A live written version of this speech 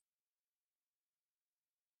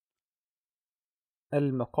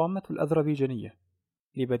المقامة الأذربيجانية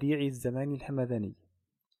لبديع الزمان الهمذاني.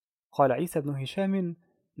 قال عيسى بن هشام: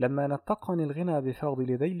 لما نطقني الغنى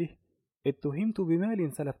بفاضل ذيله اتهمت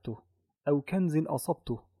بمال سلبته أو كنز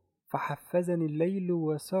أصبته، فحفزني الليل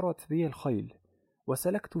وسرت بي الخيل،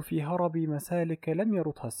 وسلكت في هربي مسالك لم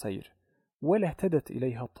يرتها السير ولا اهتدت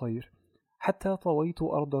إليها الطير، حتى طويت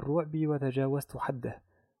أرض الرعب وتجاوزت حده،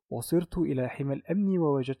 وصرت إلى حمى الأمن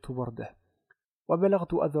ووجدت برده،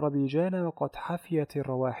 وبلغت أذربيجان وقد حفيت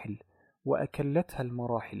الرواحل وأكلتها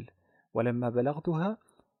المراحل. ولما بلغتها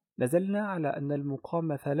نزلنا على أن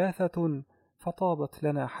المقام 3، فطابت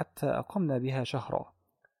لنا حتى أقمنا بها شهرا.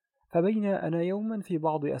 فبين أنا يوما في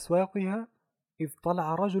بعض أسواقها إذ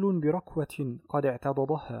طلع رجل بركوة قد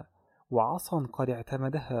اعتضدها، وعصا قد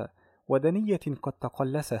اعتمدها، ودنية قد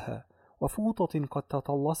تقلسها، وفوطة قد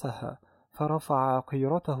تطلسها، فرفع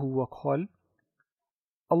قيرته وقال: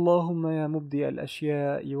 اللهم يا مبدئ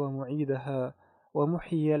الأشياء ومعيدها،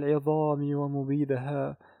 ومحيي العظام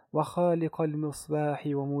ومبيدها، وخالق المصباح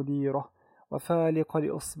ومديره، وفالق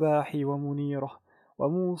الإصباح ومنيره،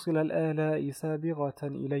 وموصل الآلاء سابغة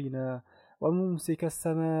إلينا، وممسك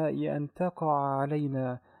السماء أن تقع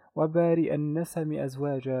علينا، وبارئ النسم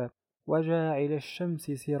أزواجا، وجاعل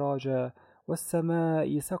الشمس سراجا،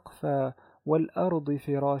 والسماء سقفا، والأرض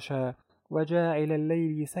فراشا، وجاعل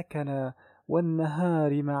الليل سكنا،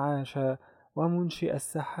 والنهار معاشا، ومنشئ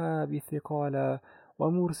السحاب ثقالا،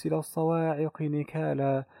 ومرسل الصواعق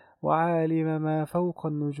نكالا، وعالم ما فوق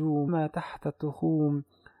النجوم ما تحت التخوم.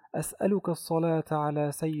 أسألك الصلاة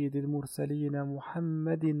على سيد المرسلين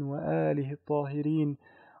محمد وآله الطاهرين،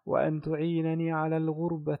 وأن تعينني على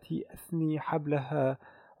الغربة أثني حبلها،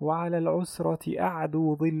 وعلى العسرة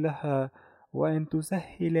أعدو ظلها، وأن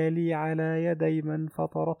تسهل لي على يدي من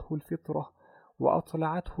فطرته الفطرة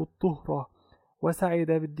وأطلعته الطهرة،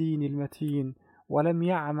 وسعد بالدين المتين، ولم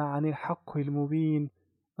يعم عن الحق المبين،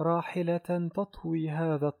 راحلة تطوي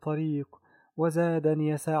هذا الطريق، وزادا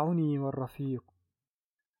يسعني والرفيق.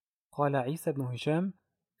 قال عيسى بن هشام: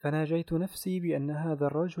 فناجيت نفسي بأن هذا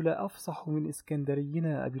الرجل أفصح من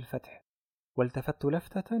إسكندرينا أبي الفتح، والتفت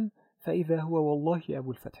لفتة فإذا هو والله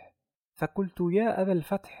أبو الفتح، فقلت: يا أبا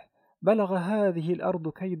الفتح، بلغ هذه الأرض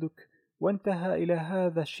كيدك، وانتهى إلى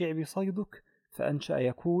هذا الشعب صيدك. فأنشأ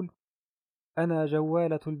يقول: أنا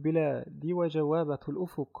جوالة البلاد وجوابة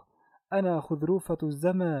الأفق، أنا خذروفة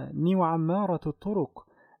الزمان وعمارة الطرق،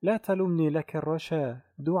 لا تلمني لك الرشا،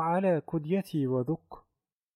 دع على كديتي وذق.